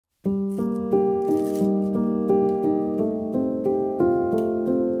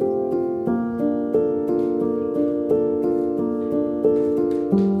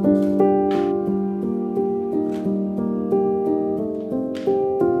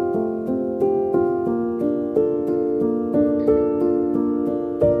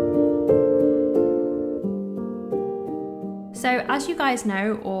as you guys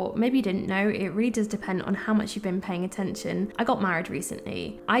know, or maybe you didn't know, it really does depend on how much you've been paying attention. I got married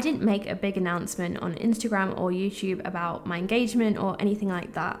recently. I didn't make a big announcement on Instagram or YouTube about my engagement or anything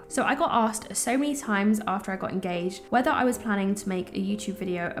like that. So I got asked so many times after I got engaged whether I was planning to make a YouTube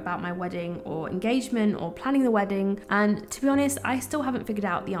video about my wedding or engagement or planning the wedding, and to be honest, I still haven't figured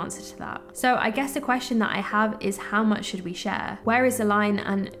out the answer to that. So I guess the question that I have is, how much should we share? Where is the line,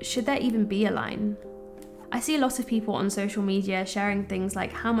 and should there even be a line? I see a lot of people on social media sharing things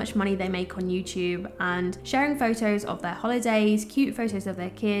like how much money they make on YouTube, and sharing photos of their holidays, cute photos of their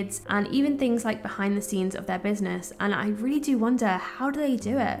kids, and even things like behind the scenes of their business. And I really do wonder, how do they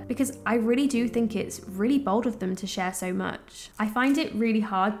do it? Because I really do think it's really bold of them to share so much. I find it really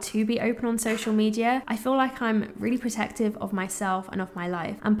hard to be open on social media. I feel like I'm really protective of myself and of my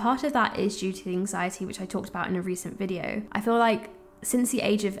life. And part of that is due to the anxiety, which I talked about in a recent video. I feel like since the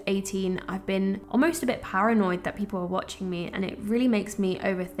age of 18, I've been almost a bit paranoid that people are watching me, and it really makes me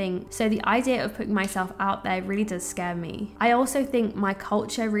overthink. So the idea of putting myself out there really does scare me. I also think my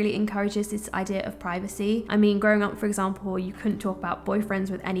culture really encourages this idea of privacy. I mean, growing up, for example, you couldn't talk about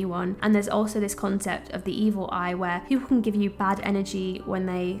boyfriends with anyone. And there's also this concept of the evil eye, where people can give you bad energy when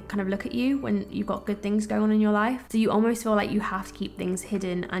they kind of look at you when you've got good things going on in your life. So you almost feel like you have to keep things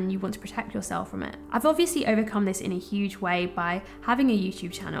hidden and you want to protect yourself from it. I've obviously overcome this in a huge way by having a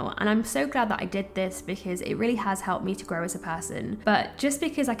YouTube channel, and I'm so glad that I did this because it really has helped me to grow as a person. But just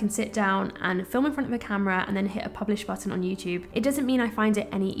because I can sit down and film in front of a camera and then hit a publish button on YouTube, it doesn't mean I find it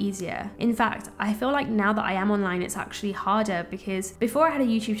any easier. In fact, I feel like now that I am online, it's actually harder, because before I had a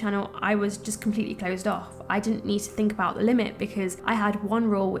YouTube channel, I was just completely closed off. I didn't need to think about the limit because I had one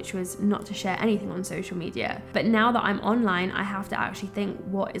rule, which was not to share anything on social media. But now that I'm online, I have to actually think,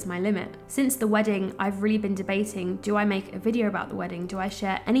 what is my limit? Since the wedding, I've really been debating, do I make a video about the wedding? Do I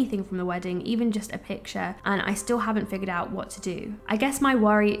share anything from the wedding, even just a picture? And I still haven't figured out what to do. I guess my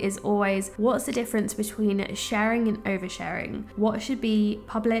worry is always, what's the difference between sharing and oversharing? What should be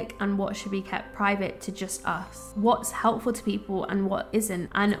public and what should be kept private to just us? What's helpful to people and what isn't?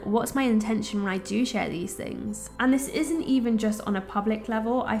 And what's my intention when I do share these things? And this isn't even just on a public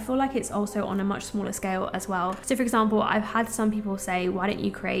level. I feel like it's also on a much smaller scale as well. So for example, I've had some people say, why don't you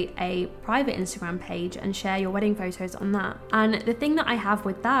create a private Instagram page and share your wedding photos on that? And the thing that I have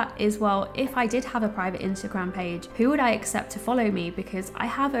with that is, well, if I did have a private Instagram page, who would I accept to follow me? Because I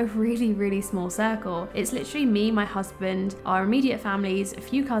have a really small circle. It's literally me, my husband, our immediate families, a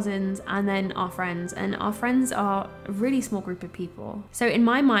few cousins, and then our friends. And our friends are a really small group of people. So in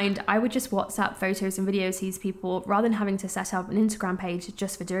my mind, I would just WhatsApp photos and videos to these people rather than having to set up an Instagram page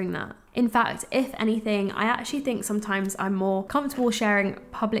just for doing that. In fact, if anything, I actually think sometimes I'm more comfortable sharing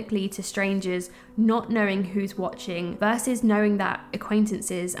publicly to strangers, not knowing who's watching, versus knowing that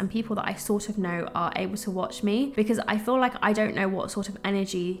acquaintances and people that I sort of know are able to watch me, because I feel like I don't know what sort of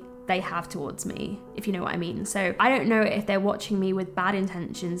energy they have towards me, if you know what I mean. So I don't know if they're watching me with bad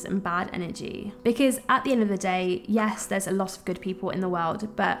intentions and bad energy, because at the end of the day, yes, there's a lot of good people in the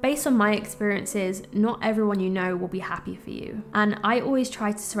world, but based on my experiences, not everyone you know will be happy for you. And I always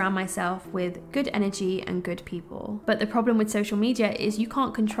try to surround myself with good energy and good people. But the problem with social media is you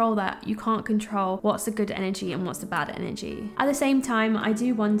can't control that. You can't control what's the good energy and what's the bad energy. At the same time, I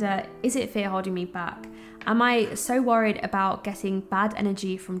do wonder, is it fear holding me back? Am I so worried about getting bad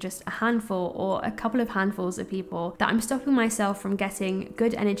energy from just a handful or a couple of handfuls of people that I'm stopping myself from getting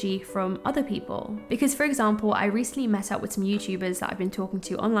good energy from other people? Because for example, I recently met up with some YouTubers that I've been talking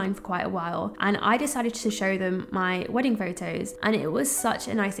to online for quite a while, and I decided to show them my wedding photos, and it was such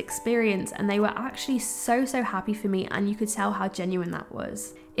a nice experience, and they were actually so happy for me, and you could tell how genuine that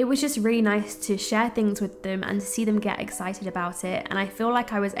was. It was just really nice to share things with them and to see them get excited about it, and I feel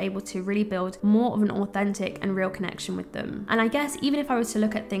like I was able to really build more of an authentic and real connection with them. And I guess even if I was to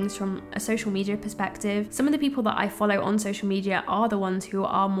look at things from a social media perspective, some of the people that I follow on social media are the ones who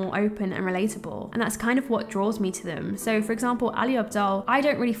are more open and relatable, and that's kind of what draws me to them. So for example, Ali Abdal, I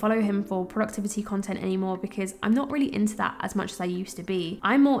don't really follow him for productivity content anymore because I'm not really into that as much as I used to be.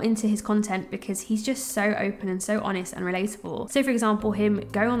 I'm more into his content because he's just so open and so honest and relatable. So for example, him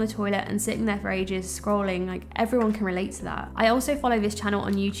going on the toilet and sitting there for ages scrolling, like everyone can relate to that. I also follow this channel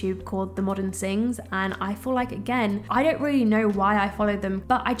on YouTube called The Modern Sings, and I feel like, again, I don't really know why I follow them,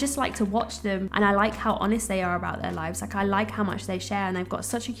 but I just like to watch them, and I like how honest they are about their lives. Like I like how much they share, and they've got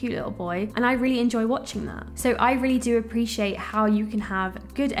such a cute little boy, and I really enjoy watching that. So I really do appreciate how you can have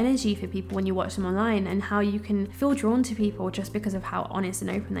good energy for people when you watch them online, and how you can feel drawn to people just because of how honest and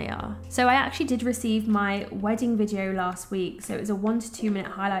open they are. So I actually did receive my wedding video last week, so it was a 1 to 2 minute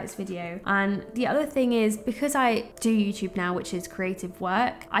highlights video. And the other thing is, because I do YouTube now, which is creative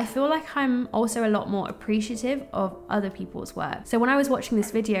work, I feel like I'm also a lot more appreciative of other people's work. So when I was watching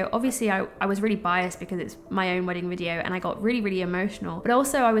this video, obviously I was really biased because it's my own wedding video and I got really, really emotional, but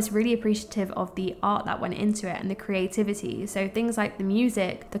also I was really appreciative of the art that went into it and the creativity. So things like the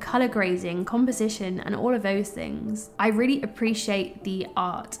music, the color grading, composition, and all of those things. I really appreciate the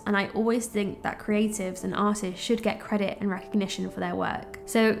art, and I always think that creatives and artists should get credit and recognition for their work.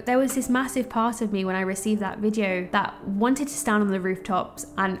 So there was this massive part of me when I received that video that wanted to stand on the rooftops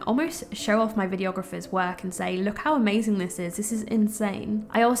and almost show off my videographer's work and say, look how amazing this is insane.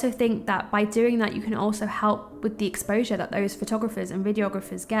 I also think that by doing that, you can also help with the exposure that those photographers and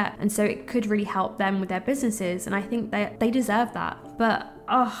videographers get, and so it could really help them with their businesses, and I think that they deserve that. But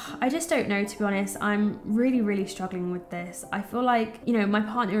I just don't know, to be honest. I'm really struggling with this. I feel like, you know, my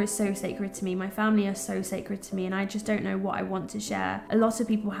partner is so sacred to me, my family are so sacred to me, and I just don't know what I want to share. A lot of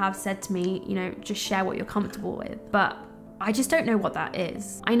people have said to me, you know, just share what you're comfortable with, but I just don't know what that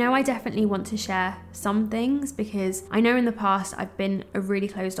is. I know I definitely want to share some things because I know in the past I've been a really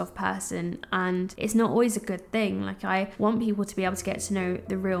closed off person, and it's not always a good thing. Like, I want people to be able to get to know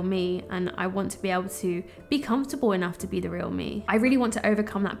the real me, and I want to be able to be comfortable enough to be the real me. I really want to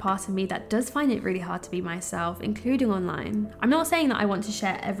overcome that part of me that does find it really hard to be myself, including online. I'm not saying that I want to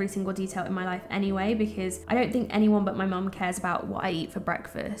share every single detail in my life anyway, because I don't think anyone but my mum cares about what I eat for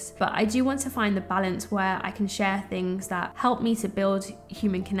breakfast, but I do want to find the balance where I can share things that help me to build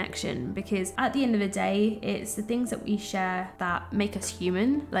human connection, because at the end of the day, it's the things that we share that make us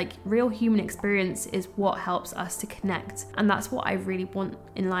human. Like, real human experience is what helps us to connect, and that's what I really want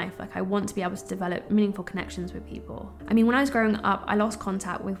in life. Like, I want to be able to develop meaningful connections with people. I mean, when I was growing up, I lost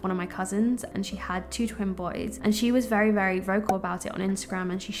contact with one of my cousins, and she had 2 twin boys, and she was very vocal about it on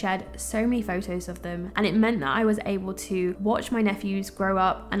Instagram, and she shared so many photos of them, and it meant that I was able to watch my nephews grow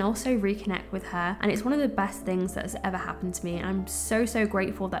up and also reconnect with her, and it's one of the best things that's ever happened to me. I'm so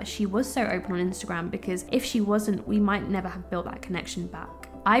grateful that she was so open on Instagram, because if she wasn't, we might never have built that connection back.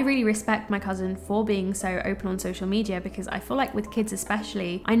 I really respect my cousin for being so open on social media, because I feel like with kids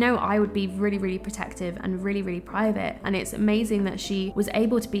especially, I know I would be really protective and really private, and it's amazing that she was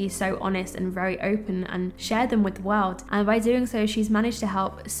able to be so honest and very open and share them with the world, and by doing so she's managed to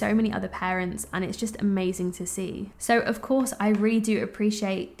help so many other parents, and it's just amazing to see. So of course I really do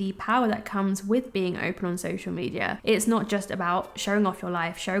appreciate the power that comes with being open on social media. It's not just about showing off your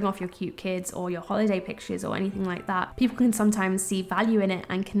life, showing off your cute kids or your holiday pictures or anything like that. People can sometimes see value in it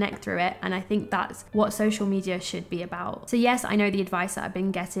and connect through it, and I think that's what social media should be about. So yes, I know the advice that I've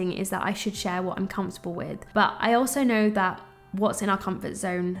been getting is that I should share what I'm comfortable with, but I also know that what's in our comfort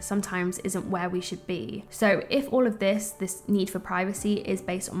zone sometimes isn't where we should be. So if all of this need for privacy is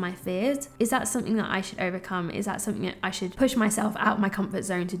based on my fears, is that something that I should overcome? Is that something that I should push myself out of my comfort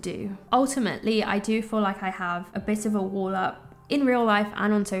zone to do? Ultimately, I do feel like I have a bit of a wall up in real life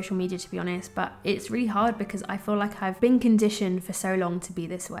and on social media, to be honest, but it's really hard because I feel like I've been conditioned for so long to be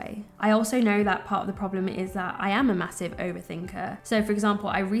this way. I also know that part of the problem is that I am a massive overthinker. So for example,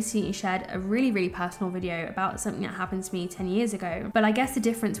 I recently shared a really personal video about something that happened to me 10 years ago, but I guess the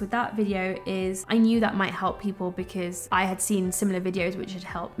difference with that video is I knew that might help people because I had seen similar videos which had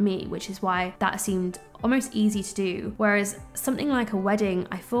helped me, which is why that seemed almost easy to do. Whereas something like a wedding,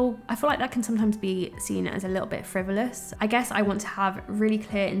 I feel like that can sometimes be seen as a little bit frivolous. I guess I want to have really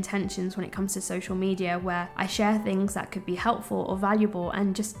clear intentions when it comes to social media, where I share things that could be helpful or valuable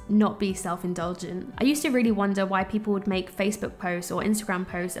and just not be self-indulgent. I used to really wonder why people would make Facebook posts or Instagram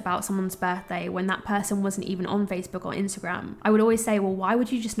posts about someone's birthday when that person wasn't even on Facebook or Instagram. I would always say, well, why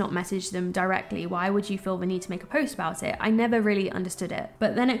would you just not message them directly? Why would you feel the need to make a post about it? I never really understood it.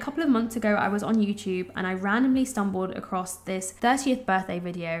 But then a couple of months ago, I was on YouTube and I randomly stumbled across this 30th birthday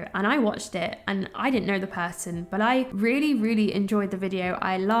video, and I watched it, and I didn't know the person, but I really enjoyed the video.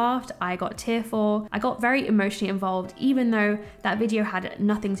 I laughed, I got tearful, I got very emotionally involved, even though that video had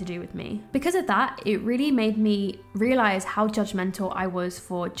nothing to do with me. Because of that, it really made me realize how judgmental I was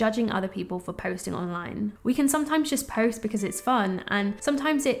for judging other people for posting online. We can sometimes just post because it's fun, and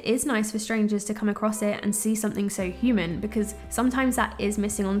sometimes it is nice for strangers to come across it and see something so human, because sometimes that is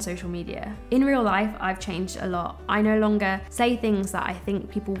missing on social media. In real life, I've changed a lot. I no longer say things that I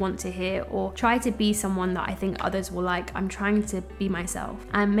think people want to hear or try to be someone that I think others will like. I'm trying to be myself.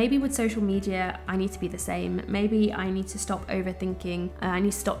 And maybe with social media, I need to be the same. Maybe I need to stop overthinking. I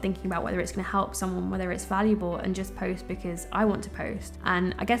need to stop thinking about whether it's going to help someone, whether it's valuable, and just post because I want to post.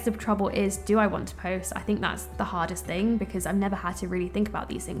 And I guess the trouble is, do I want to post? I think that's the hardest thing because I've never had to really think about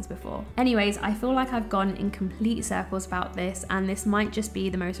these things before. Anyways, I feel like I've gone in complete circles about this, and this might just be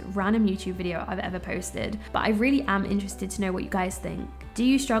the most random YouTube video I've ever posted. posted, but I really am interested to know what you guys think. Do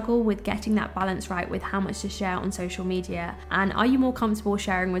you struggle with getting that balance right with how much to share on social media? And are you more comfortable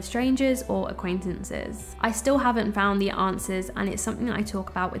sharing with strangers or acquaintances? I still haven't found the answers, and it's something that I talk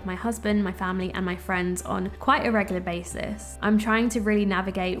about with my husband, my family, and my friends on quite a regular basis. I'm trying to really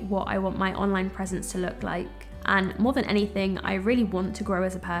navigate what I want my online presence to look like. And more than anything, I really want to grow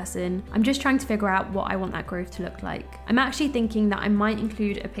as a person. I'm just trying to figure out what I want that growth to look like. I'm actually thinking that I might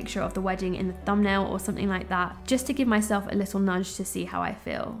include a picture of the wedding in the thumbnail or something like that, just to give myself a little nudge to see how I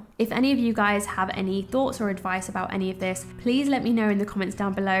feel. If any of you guys have any thoughts or advice about any of this, please let me know in the comments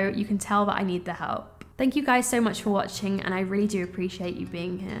down below. You can tell that I need the help. Thank you guys so much for watching, and I really do appreciate you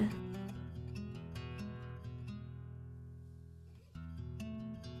being here.